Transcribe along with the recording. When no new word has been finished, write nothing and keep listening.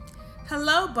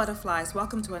Hello, butterflies.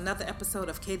 Welcome to another episode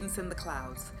of Cadence in the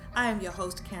Clouds. I am your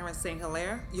host, Karen St.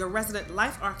 Hilaire, your resident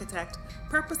life architect,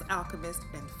 purpose alchemist,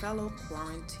 and fellow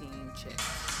quarantine chick.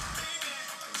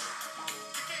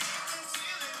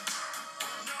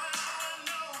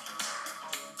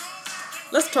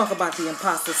 Let's talk about the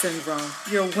imposter syndrome.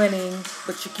 You're winning,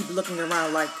 but you keep looking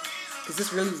around like, is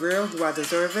this really real? Do I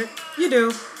deserve it? You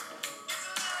do.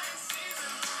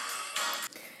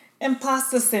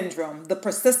 Imposter syndrome, the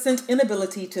persistent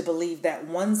inability to believe that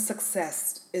one's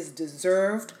success is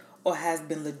deserved or has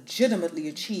been legitimately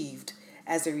achieved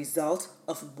as a result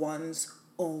of one's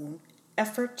own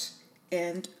effort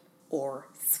and or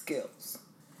skills.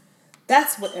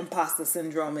 That's what imposter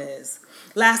syndrome is.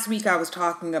 Last week I was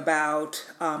talking about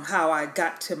how I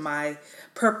got to my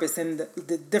purpose and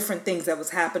the different things that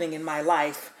was happening in my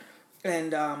life,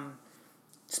 and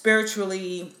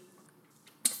spiritually,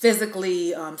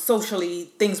 physically, socially,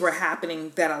 things were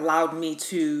happening that allowed me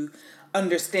to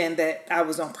understand that I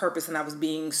was on purpose and I was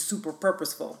being super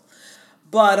purposeful.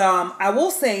 But I will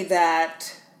say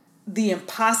that the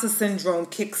imposter syndrome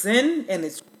kicks in and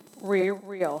it's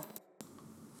real.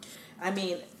 I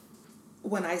mean,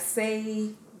 when I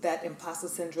say that imposter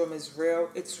syndrome is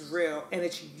real, it's real. And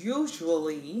it's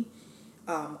usually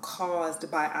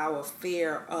caused by our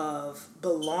fear of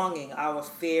belonging, our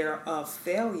fear of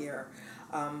failure.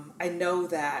 I know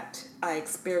that I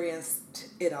experienced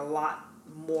it a lot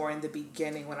more in the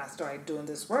beginning when I started doing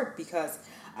this work because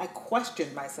I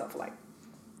questioned myself like,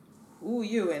 who are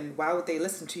you and why would they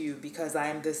listen to you? Because I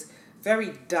am this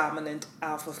very dominant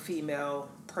alpha female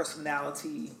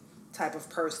personality type of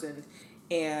person.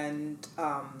 And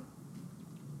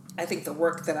I think the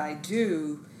work that I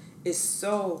do is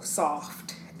so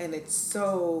soft and it's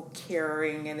so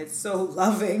caring and it's so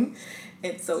loving.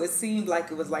 And so it seemed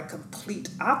like it was like complete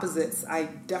opposites. I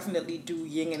definitely do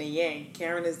yin and a yang.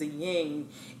 Karen is the yin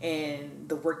and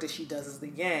the work that she does is the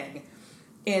yang.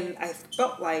 And I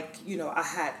felt like, I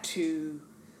had to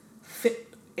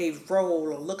fit a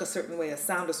role or look a certain way or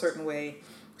sound a certain way.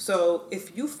 So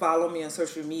if you follow me on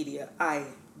social media, I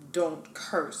don't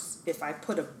curse. If I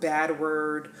put a bad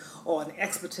word or an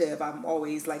expletive, I'm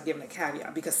always like giving a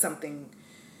caveat because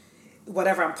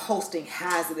whatever I'm posting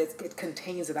has it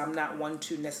contains it. I'm not one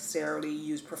to necessarily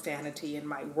use profanity in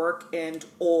my work and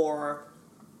or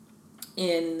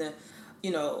in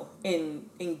in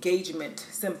engagement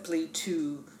simply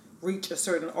to reach a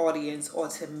certain audience or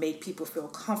to make people feel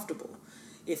comfortable.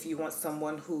 If you want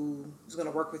someone who's going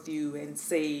to work with you and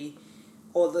say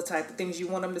all the type of things you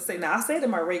want them to say. Now, I say it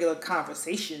in my regular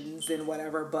conversations and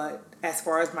whatever, but as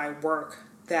far as my work,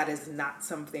 that is not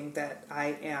something that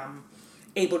I am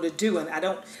able to do. And I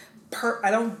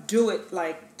don't do it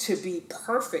like to be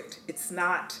perfect. It's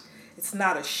not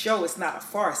a show. It's not a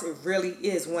farce. It really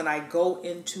is when I go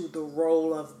into the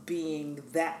role of being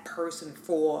that person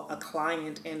for a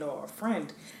client and or a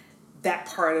friend. That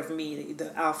part of me,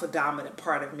 the alpha dominant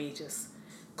part of me, just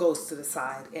goes to the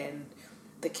side, and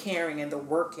the caring and the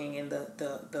working and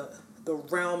the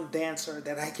realm dancer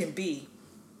that I can be,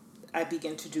 I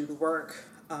begin to do the work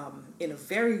in a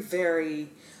very, very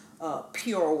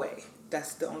pure way.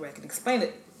 That's the only way I can explain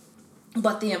it.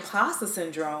 But the imposter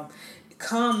syndrome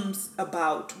comes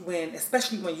about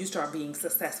especially when you start being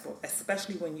successful,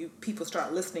 especially when people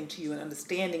start listening to you and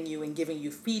understanding you and giving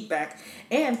you feedback,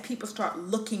 and people start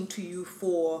looking to you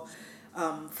for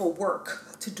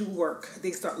work, to do work.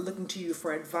 They start looking to you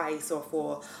for advice or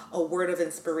for a word of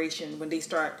inspiration. When they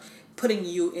start putting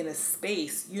you in a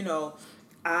space,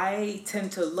 I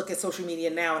tend to look at social media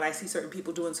now and I see certain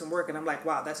people doing some work and I'm like,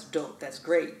 wow, that's dope, that's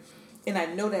great. And I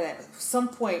know that at some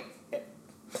point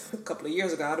a couple of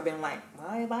years ago, I'd have been like,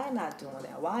 why am I not doing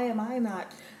that? Why am I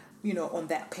not, on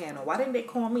that panel? Why didn't they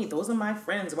call me? Those are my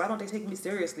friends. Why don't they take me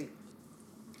seriously?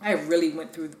 I really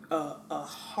went through a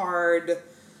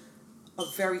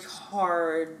very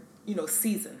hard,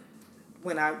 season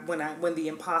when the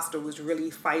imposter was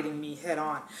really fighting me head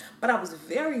on. But I was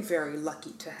very, very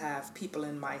lucky to have people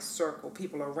in my circle,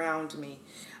 people around me,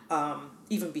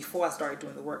 even before I started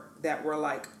doing the work, that were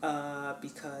like,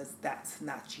 because that's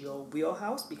not your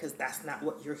wheelhouse, because that's not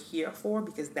what you're here for,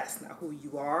 because that's not who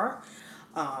you are.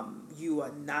 You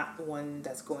are not one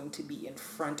that's going to be in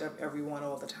front of everyone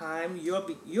all the time.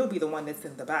 You'll be the one that's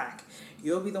in the back.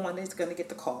 You'll be the one that's going to get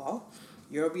the call.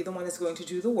 You'll be the one that's going to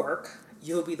do the work.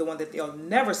 You'll be the one that they'll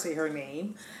never say her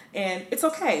name. And it's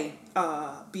okay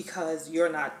because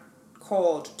you're not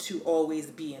called to always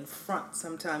be in front.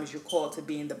 Sometimes you're called to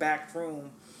be in the back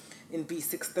room in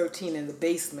B613 in the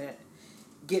basement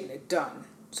getting it done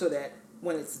so that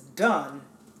when it's done,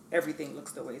 everything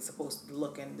looks the way it's supposed to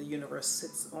look and the universe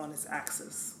sits on its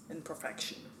axis in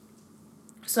perfection.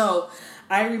 So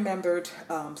I remembered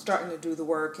starting to do the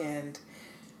work, and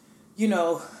you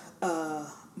know,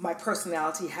 my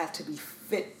personality had to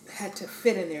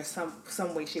fit in there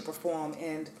some way, shape, or form,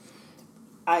 and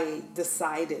I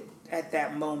decided at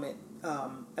that moment.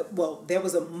 Well, there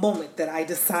was a moment that I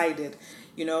decided,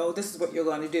 this is what you're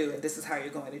going to do, and this is how you're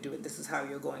going to do it. This is how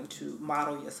you're going to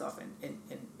model yourself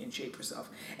and shape yourself.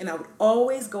 And I would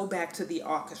always go back to the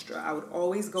orchestra. I would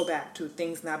always go back to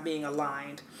things not being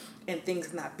aligned and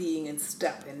things not being in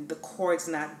step and the chords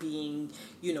not being,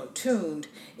 tuned.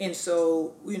 And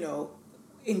so,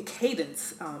 in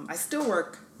cadence, I still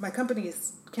work. My company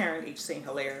is Karen H. St.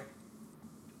 Hilaire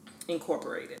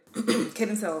Incorporated.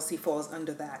 Cadence LLC falls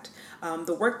under that.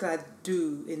 The work that I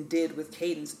do and did with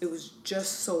Cadence, it was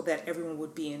just so that everyone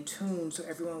would be in tune, so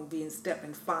everyone would be in step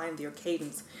and find their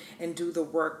cadence and do the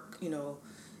work,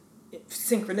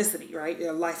 synchronicity, right?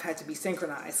 Your life had to be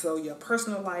synchronized. So your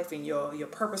personal life and your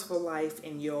purposeful life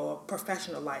and your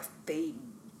professional life, they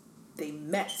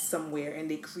met somewhere and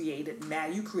they created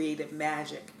you created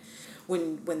magic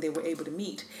when they were able to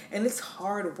meet. And it's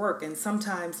hard work, and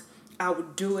sometimes I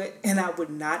would do it and I would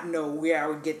not know where I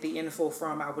would get the info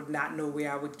from. I would not know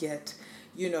where I would get,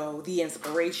 the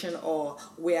inspiration or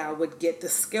where I would get the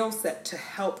skill set to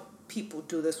help people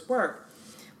do this work.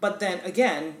 But then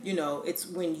again, it's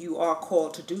when you are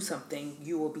called to do something,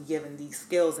 you will be given these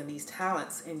skills and these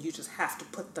talents, and you just have to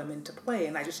put them into play.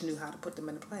 And I just knew how to put them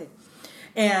into play.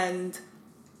 And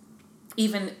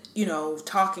even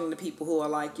talking to people who are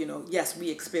like, yes, we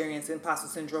experience imposter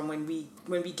syndrome when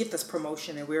we get this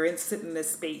promotion and we're sitting in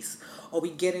this space, or we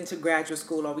get into graduate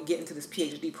school, or we get into this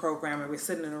PhD program, and we're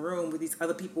sitting in a room with these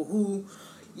other people who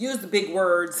use the big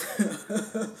words.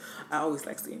 I always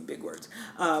like seeing big words.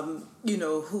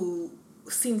 Who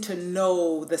seem to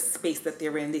know the space that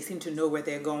they're in. They seem to know where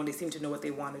they're going. They seem to know what they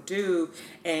want to do.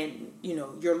 And,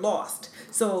 you're lost.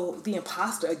 So the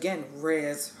imposter, again,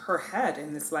 rears her head.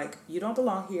 And it's like, you don't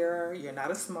belong here. You're not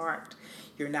as smart.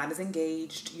 You're not as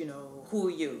engaged. Who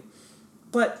are you?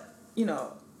 But,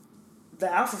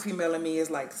 the alpha female in me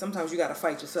is like, sometimes you got to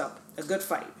fight yourself. A good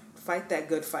fight. Fight that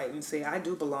good fight and say, I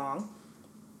do belong.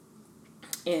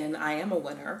 And I am a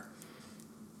winner.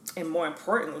 And more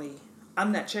importantly,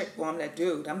 I'm that chick, or I'm that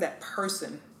dude, I'm that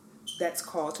person that's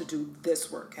called to do this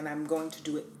work, and I'm going to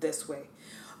do it this way.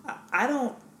 I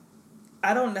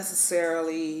don't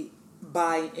necessarily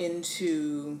buy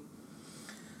into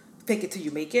fake it till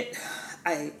you make it.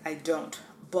 I don't.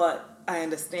 But I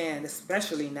understand,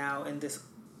 especially now in this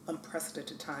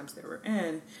unprecedented times that we're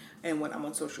in, and when I'm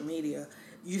on social media,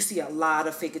 you see a lot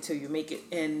of fake it till you make it,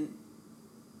 and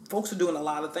folks are doing a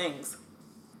lot of things.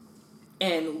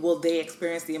 And will they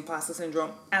experience the imposter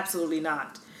syndrome? Absolutely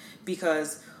not.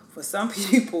 Because for some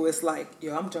people, it's like,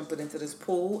 I'm jumping into this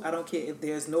pool. I don't care if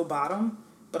there's no bottom,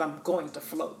 but I'm going to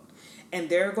float. And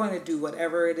they're going to do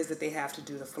whatever it is that they have to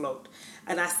do to float.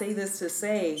 And I say this to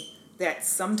say that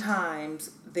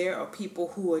sometimes there are people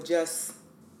who are just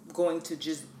going to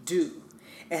just do.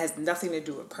 It has nothing to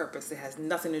do with purpose. It has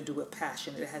nothing to do with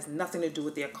passion. It has nothing to do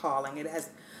with their calling. It has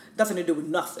nothing to do with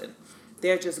nothing.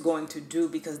 They're just going to do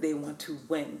because they want to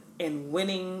win. And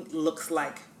winning looks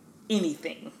like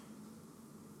anything.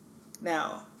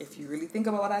 Now, if you really think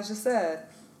about what I just said,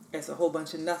 it's a whole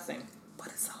bunch of nothing. But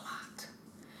it's a lot.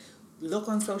 Look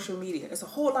on social media. It's a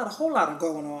whole lot of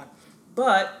going on.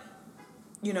 But,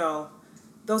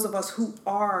 those of us who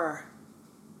are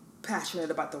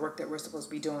passionate about the work that we're supposed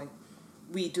to be doing,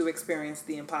 we do experience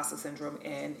the imposter syndrome,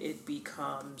 and it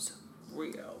becomes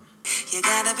real. You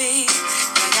gotta be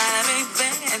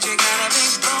bad, you gotta be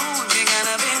bold, you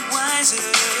gotta be wiser.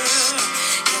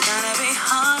 You gotta be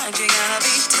hard, you gotta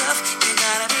be tough, you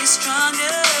gotta be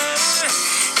stronger.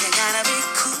 You gotta be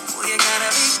cool, you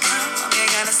gotta be calm, you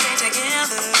gotta stay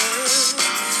together.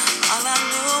 All I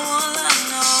know,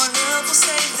 love will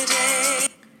save the day.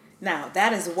 Now,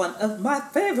 that is one of my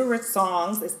favorite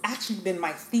songs. It's actually been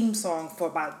my theme song for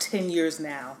about 10 years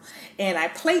now. And I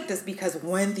played this because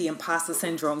when the imposter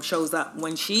syndrome shows up,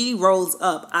 when she rolls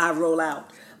up, I roll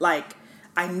out. Like,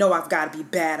 I know I've got to be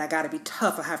bad. I got to be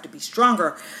tough. I have to be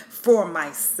stronger for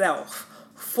myself,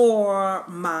 for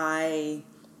my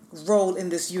role in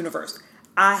this universe.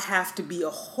 I have to be a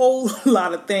whole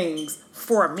lot of things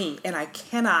for me. And I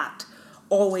cannot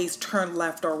always turn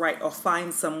left or right or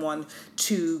find someone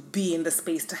to be in the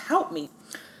space to help me.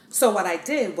 So what I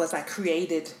did was I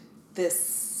created this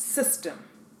system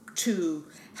to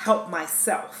help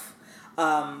myself.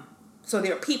 So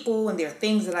there are people and there are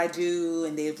things that I do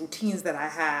and there are routines that I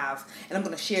have, and I'm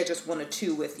going to share just one or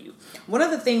two with you. One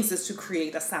of the things is to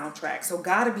create a soundtrack. So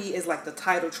Gotta Be is like the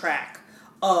title track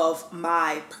of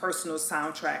my personal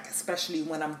soundtrack, especially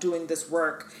when I'm doing this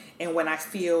work and when I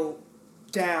feel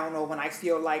down or when I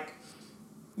feel like,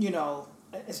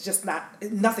 it's just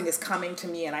nothing is coming to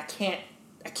me and I can't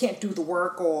do the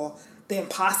work or the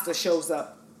imposter shows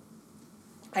up.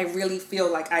 I really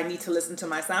feel like I need to listen to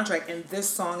my soundtrack, and this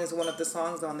song is one of the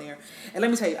songs on there. And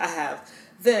let me tell you, I have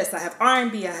this, I have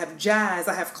R&B, I have jazz,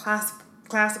 I have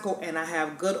classical, and I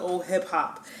have good old hip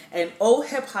hop. And old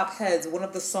hip hop heads, one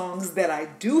of the songs that I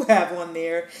do have on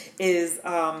there is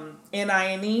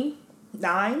N.I.N.E.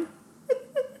 9.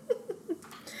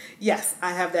 Yes,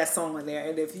 I have that song on there.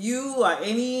 And if you are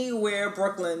anywhere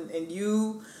Brooklyn and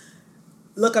you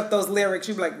look up those lyrics,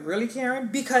 you'll be like, really, Karen?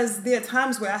 Because there are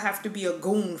times where I have to be a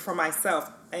goon for myself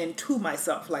and to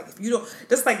myself. Like, if you don't,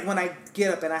 just like when I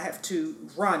get up and I have to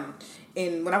run,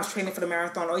 and when I was training for the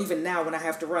marathon, or even now when I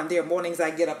have to run, there are mornings I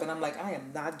get up and I'm like, I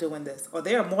am not doing this. Or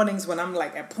there are mornings when I'm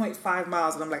like at 0.5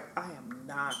 miles and I'm like, I am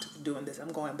not doing this.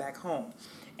 I'm going back home.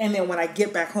 And then when I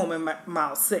get back home in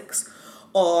mile 6,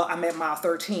 or I'm at mile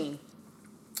 13,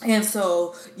 and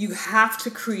so you have to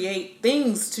create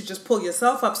things to just pull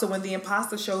yourself up. So when the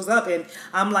imposter shows up and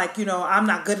I'm like, I'm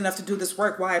not good enough to do this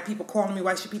work. Why are people calling me?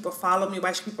 Why should people follow me?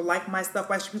 Why should people like my stuff?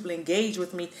 Why should people engage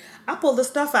with me? I pull the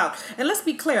stuff out. And let's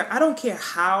be clear. I don't care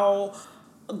how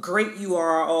great you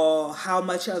are or how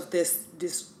much of this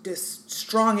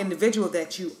strong individual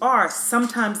that you are.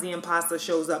 Sometimes the imposter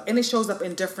shows up, and it shows up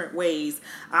in different ways.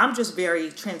 I'm just very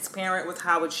transparent with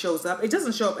how it shows up. It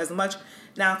doesn't show up as much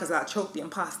now because I choked the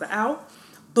imposter out,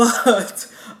 but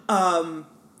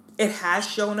it has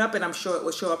shown up, and I'm sure it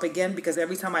will show up again because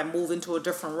every time I move into a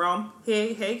different realm,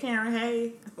 hey Karen,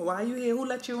 hey, why are you here? Who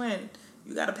let you in?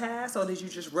 You got a pass, or did you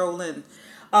just roll in?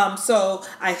 So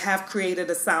I have created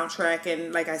a soundtrack,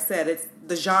 and like I said, it's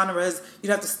the genres. You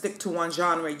don't have to stick to one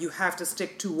genre. You have to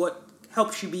stick to what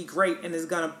helps you be great and is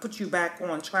going to put you back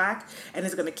on track and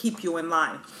is going to keep you in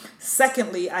line.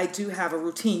 Secondly, I do have a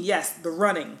routine. Yes, the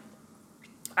running.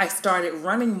 I started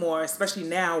running more, especially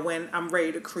now when I'm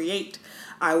ready to create.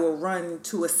 I will run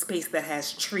to a space that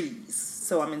has trees.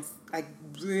 So I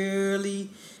really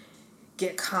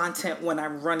get content when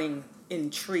I'm running in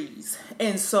trees.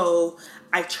 And so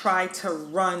I try to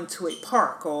run to a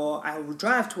park, or I will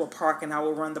drive to a park and I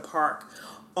will run the park.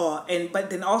 But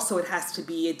then also it has to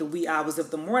be at the wee hours of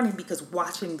the morning, because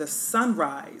watching the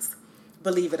sunrise,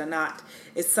 believe it or not,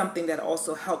 is something that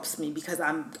also helps me, because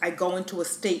I go into a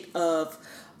state of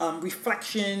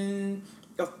reflection,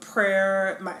 of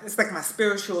prayer. It's like my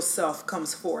spiritual self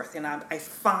comes forth, and I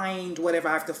find whatever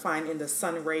I have to find in the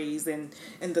sun rays and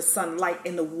in the sunlight,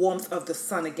 in the warmth of the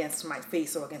sun against my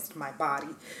face or against my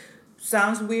body.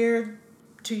 Sounds weird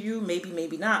to you,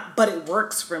 maybe not, but it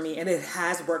works for me, and it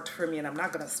has worked for me, and I'm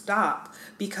not going to stop,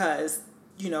 because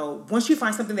once you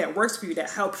find something that works for you,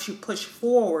 that helps you push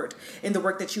forward in the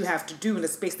work that you have to do in the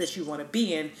space that you want to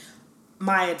be in,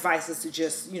 my advice is to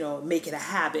just, make it a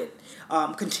habit,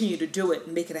 continue to do it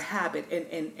and make it a habit,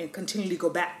 and continue to go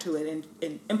back to it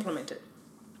and implement it.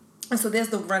 And so there's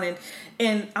the running.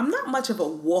 And I'm not much of a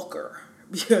walker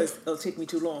because it'll take me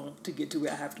too long to get to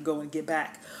where I have to go and get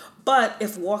back. But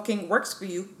if walking works for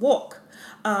you, walk.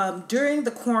 During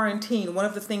the quarantine, one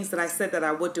of the things that I said that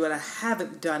I would do, and I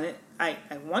haven't done it, I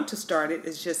want to start it,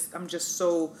 I'm just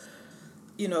so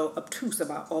obtuse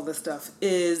about all this stuff,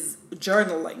 is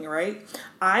journaling, right?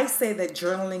 I say that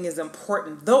journaling is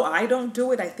important. Though I don't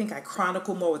do it, I think I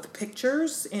chronicle more with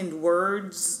pictures and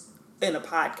words in a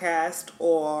podcast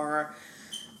or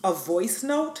a voice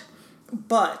note.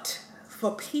 But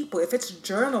for people, if it's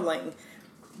journaling,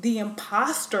 the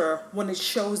imposter, when it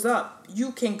shows up,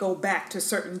 you can go back to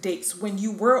certain dates when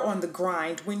you were on the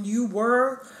grind, when you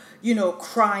were,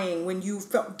 crying, when you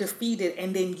felt defeated,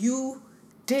 and then you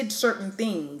did certain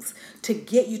things to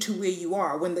get you to where you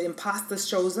are. When the imposter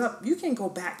shows up, you can go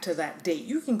back to that date.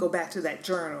 You can go back to that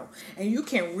journal, and you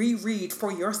can reread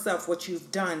for yourself what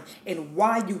you've done and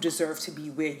why you deserve to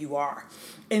be where you are.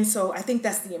 And so I think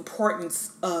that's the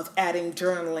importance of adding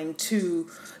journaling to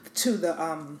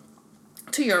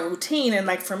your routine. And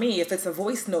like for me, if it's a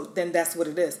voice note, then that's what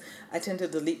it is. I tend to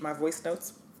delete my voice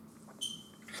notes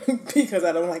because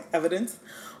I don't like evidence.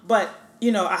 But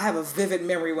I have a vivid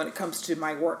memory when it comes to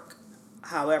my work.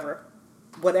 However,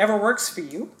 whatever works for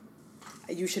you,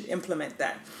 you should implement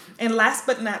that. And last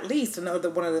but not least, one of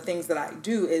the things that I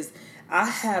do is I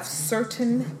have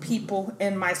certain people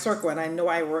in my circle, and I know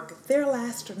I work their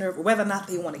last nerve, whether or not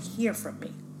they want to hear from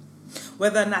me,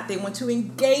 whether or not they want to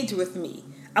engage with me.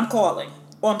 I'm calling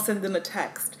or I'm sending a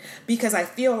text, because I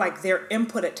feel like their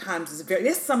input at times is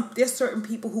there's certain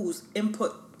people whose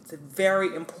input is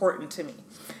very important to me.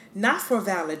 Not for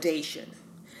validation,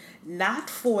 not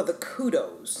for the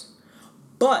kudos,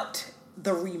 but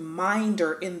the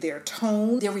reminder in their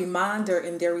tone, the reminder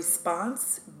in their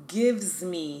response gives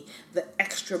me the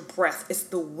extra breath. It's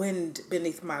the wind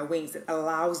beneath my wings. It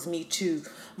allows me to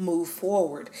move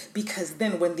forward, because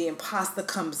then when the imposter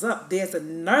comes up, there's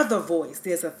another voice.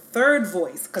 There's a third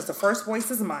voice, because the first voice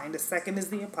is mine. The second is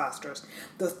the imposter's.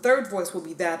 The third voice will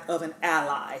be that of an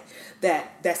ally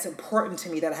that's important to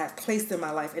me, that I have placed in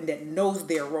my life and that knows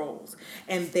their roles.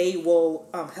 And they will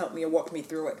help me and walk me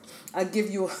through it. I'll give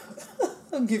you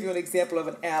I'll give you an example of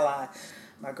an ally,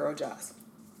 my girl Joss.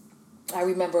 I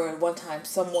remember one time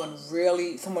someone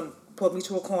pulled me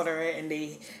to a corner and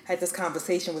they had this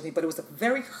conversation with me, but it was a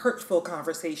very hurtful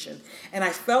conversation. And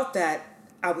I felt that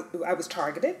I was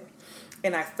targeted,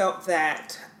 and I felt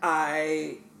that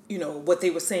what they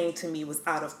were saying to me was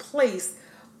out of place,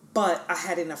 but I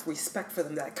had enough respect for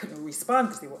them that I couldn't respond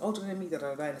because they were older than me,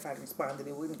 and if I responded,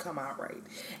 it wouldn't come out right.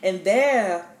 And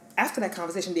there, after that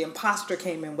conversation, the imposter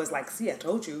came and was like, see, I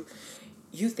told you,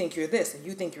 you think you're this and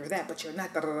you think you're that, but you're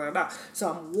not, da, da, da, da. So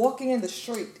I'm walking in the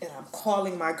street and I'm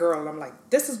calling my girl and I'm like,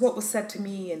 this is what was said to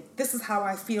me and this is how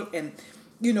I feel. And,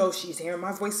 she's hearing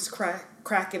my voice is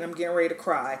cracking. I'm getting ready to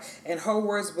cry. And her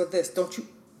words were this: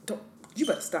 you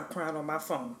better stop crying on my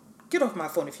phone. Get off my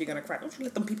phone if you're going to cry. Don't you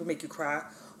let them people make you cry.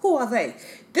 Who are they?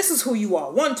 This is who you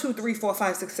are. 1, 2, 3, 4,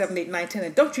 5, 6, 7, 8, 9, 10.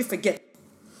 And don't you forget.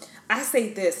 I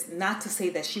say this not to say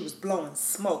that she was blowing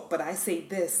smoke, but I say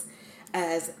this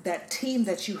as that team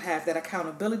that you have, that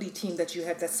accountability team that you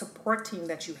have, that support team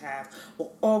that you have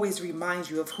will always remind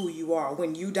you of who you are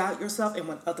when you doubt yourself and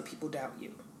when other people doubt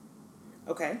you.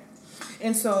 Okay?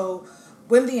 And so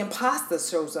when the imposter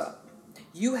shows up,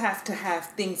 you have to have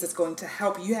things that's going to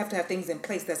help you. You have to have things in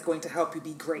place that's going to help you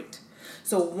be great.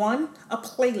 So one, a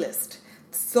playlist.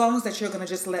 Songs that you're going to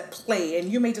just let play,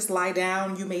 and you may just lie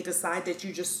down. You may decide that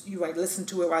you might listen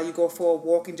to it while you go for a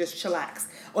walk and just chillax,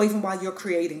 or even while you're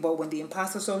creating. But when the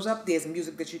imposter shows up, there's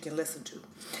music that you can listen to.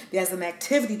 There's an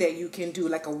activity that you can do,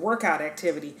 like a workout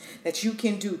activity that you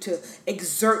can do to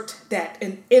exert that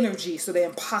energy so the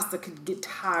imposter can get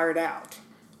tired out.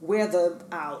 Wear them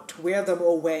out, wear them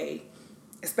away,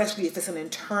 especially if it's an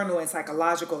internal and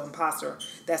psychological imposter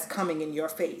that's coming in your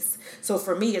face. So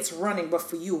for me, it's running, but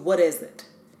for you, what is it?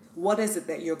 What is it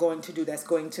that you're going to do that's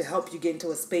going to help you get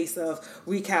into a space of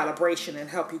recalibration and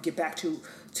help you get back to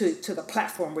the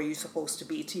platform where you're supposed to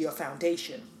be, to your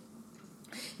foundation?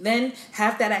 Then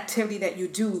have that activity that you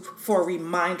do for a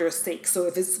reminder's sake. So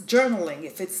if it's journaling,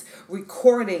 if it's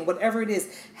recording, whatever it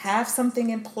is, have something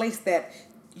in place that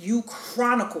you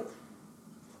chronicle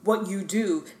what you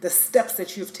do, the steps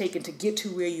that you've taken to get to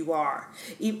where you are.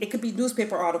 It could be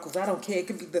newspaper articles, I don't care. It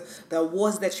could be the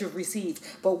awards that you've received.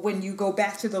 But when you go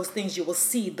back to those things, you will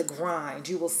see the grind.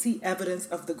 You will see evidence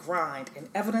of the grind. And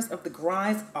evidence of the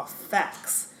grind are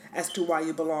facts as to why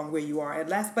you belong where you are. And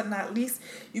last but not least,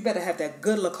 you better have that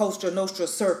good La Costa Nostra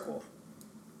circle.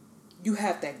 You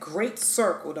have that great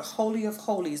circle, the Holy of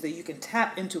Holies, that you can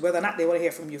tap into, whether or not they want to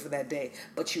hear from you for that day.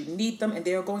 But you need them, and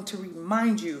they're going to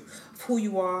remind you of who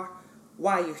you are,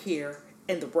 why you're here,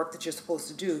 and the work that you're supposed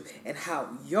to do, and how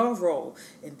your role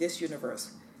in this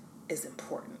universe is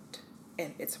important,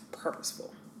 and it's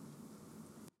purposeful.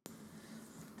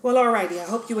 Well, alrighty. I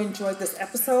hope you enjoyed this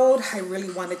episode. I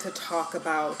really wanted to talk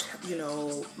about,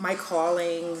 my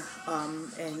calling,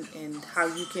 and how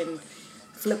you can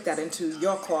flip that into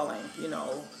your calling.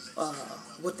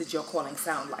 What did your calling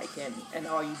sound like, and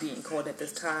are you being called at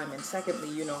this time? And secondly,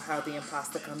 how the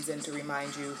imposter comes in to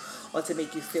remind you or to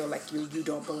make you feel like you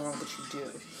don't belong, but you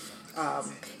do.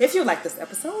 If you like this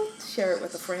episode, share it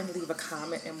with a friend, leave a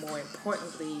comment, and more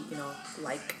importantly,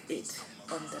 like it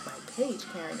on my page,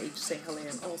 Karen H. St. Hilaire,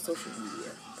 on all social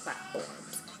media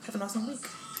platforms. Have an awesome week.